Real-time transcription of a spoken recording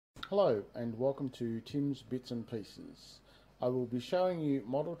Hello and welcome to Tim's Bits and Pieces. I will be showing you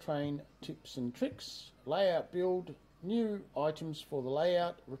model train tips and tricks, layout build, new items for the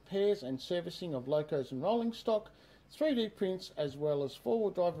layout, repairs and servicing of locos and rolling stock, 3D prints as well as four-wheel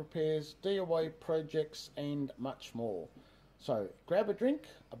drive repairs, DIY projects and much more. So grab a drink,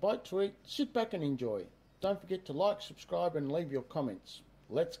 a bite to eat, sit back and enjoy. Don't forget to like, subscribe and leave your comments.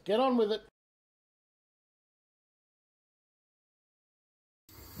 Let's get on with it.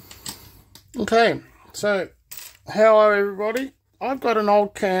 Okay, so how are everybody? I've got an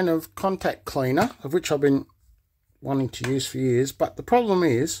old can of contact cleaner, of which I've been wanting to use for years, but the problem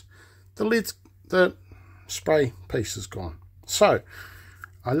is the spray piece is gone. So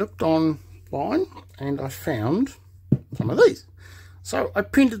I looked online and I found some of these. So I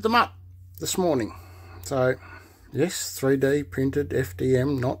printed them up this morning. So yes, 3D printed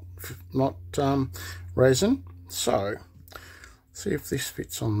FDM, not resin. So see if this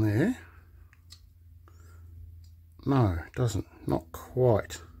fits on there. No, it doesn't. Not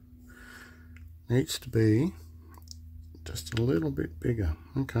quite. Needs to be just a little bit bigger.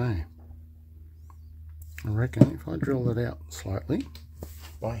 Okay. I reckon if I drill that out slightly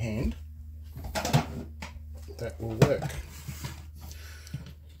by hand, that will work.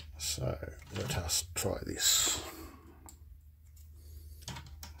 So let us try this.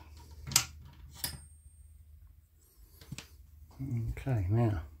 Okay,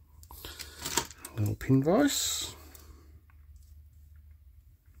 now a little pin vise.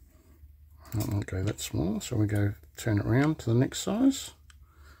 That won't go that small, so we go turn it around to the next size.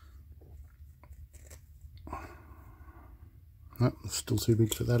 Nope, it's still too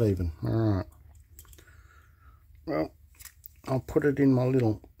big for that even. Alright. Well, I'll put it in my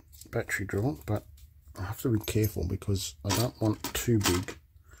little battery drill, but I have to be careful because I don't want too big.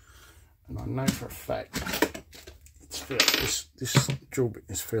 And I know for a fact it's this drill bit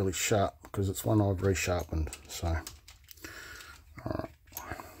is fairly sharp because it's one I've resharpened. So, alright.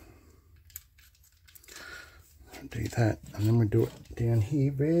 Do that, and then we do it down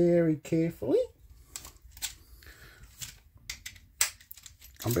here very carefully.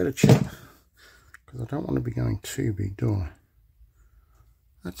 I better check because I don't want to be going too big, do I?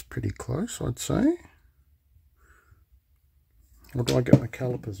 That's pretty close, I'd say. Or do I get my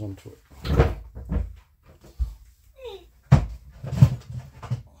calipers onto it?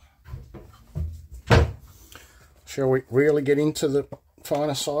 Shall we really get into the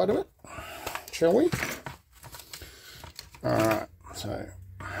finer side of it? Shall we? Alright, so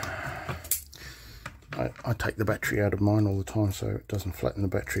I take the battery out of mine all the time so it doesn't flatten the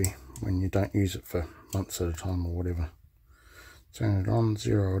battery when you don't use it for months at a time or whatever. Turn it on,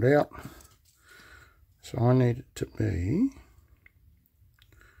 zero it out. So I need it to be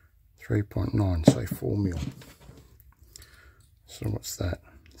 3.9, say 4 mil. So what's that?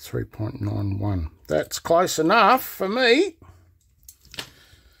 3.91. That's close enough for me.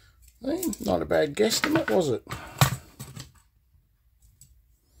 Not a bad guesstimate, was it?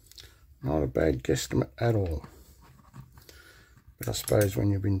 Not a bad guesstimate at all. But I suppose when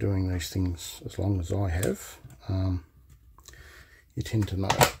you've been doing these things as long as I have, you tend to know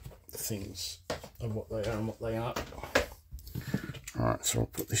the things of what they are and what they aren't. Alright, so I'll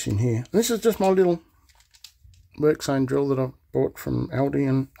put this in here. This is just my little work zone drill that I bought from Aldi,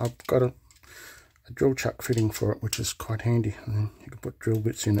 and I've got a drill chuck fitting for it, which is quite handy. And then you can put drill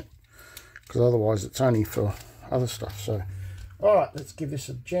bits in it, because otherwise it's only for other stuff. So, alright, let's give this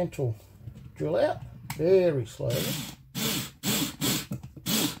a gentle drill out, very slowly.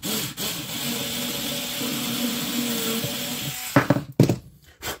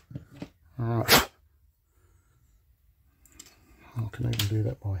 Alright. I can even do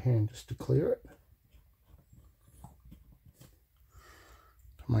that by hand just to clear it.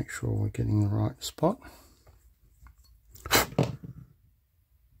 To make sure we're getting the right spot.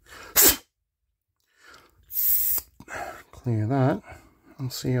 Clear that.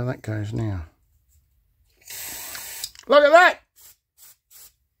 And see how that goes now. Look at that!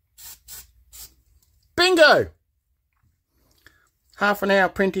 Bingo! Half an hour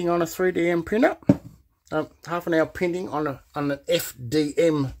printing on a 3DM printer. Half an hour printing on an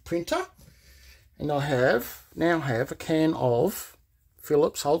FDM printer. And I now have a can of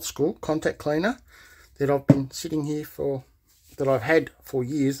Phillips old school contact cleaner that I've been sitting here that I've had for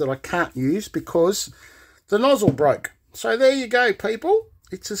years that I can't use because the nozzle broke. So there you go, people.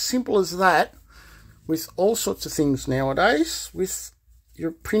 It's as simple as that with all sorts of things nowadays with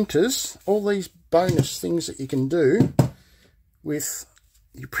your printers, all these bonus things that you can do with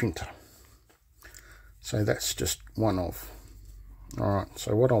your printer. So that's just one of. Alright,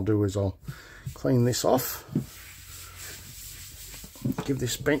 so what I'll do is I'll clean this off. give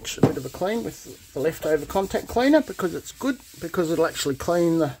this bench a bit of a clean with the leftover contact cleaner, because it's good, because it'll actually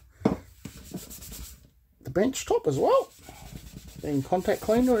clean the bench top as well, being contact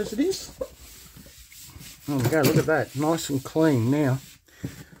cleaner as it is. There we go, look at that, nice and clean now.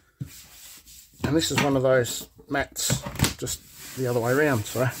 And this is one of those mats, just the other way around,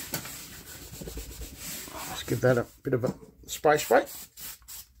 so let's give that a bit of a spray,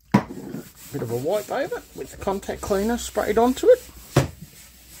 bit of a wipe over with the contact cleaner sprayed onto it.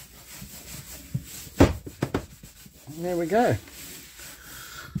 And there we go,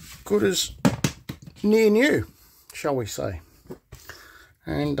 good as near new, shall we say.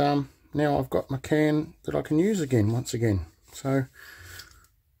 And now I've got my can that I can use again, once again. So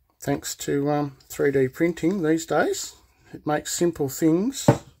thanks to 3D printing these days, it makes simple things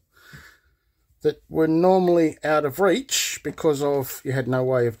that were normally out of reach because of you had no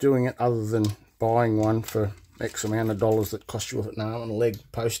way of doing it other than buying one for X amount of dollars that cost you an arm and a leg,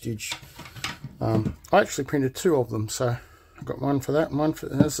 postage. I actually printed 2 of them, so I got one for that and one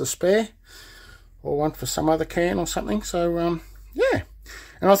for as a spare, or one for some other can or something. So yeah,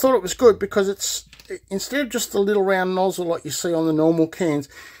 and I thought it was good because it's, instead of just the little round nozzle like you see on the normal cans,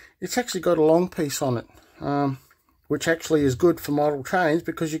 it's actually got a long piece on it, which actually is good for model trains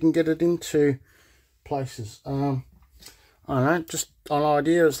because you can get it into places. I don't know, just an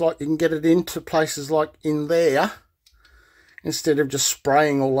idea is like you can get it into places like in there. Instead of just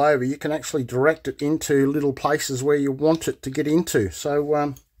spraying all over, you can actually direct it into little places where you want it to get into.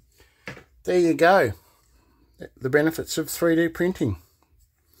 So there you go, the benefits of 3D printing.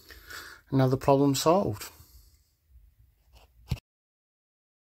 Another problem solved.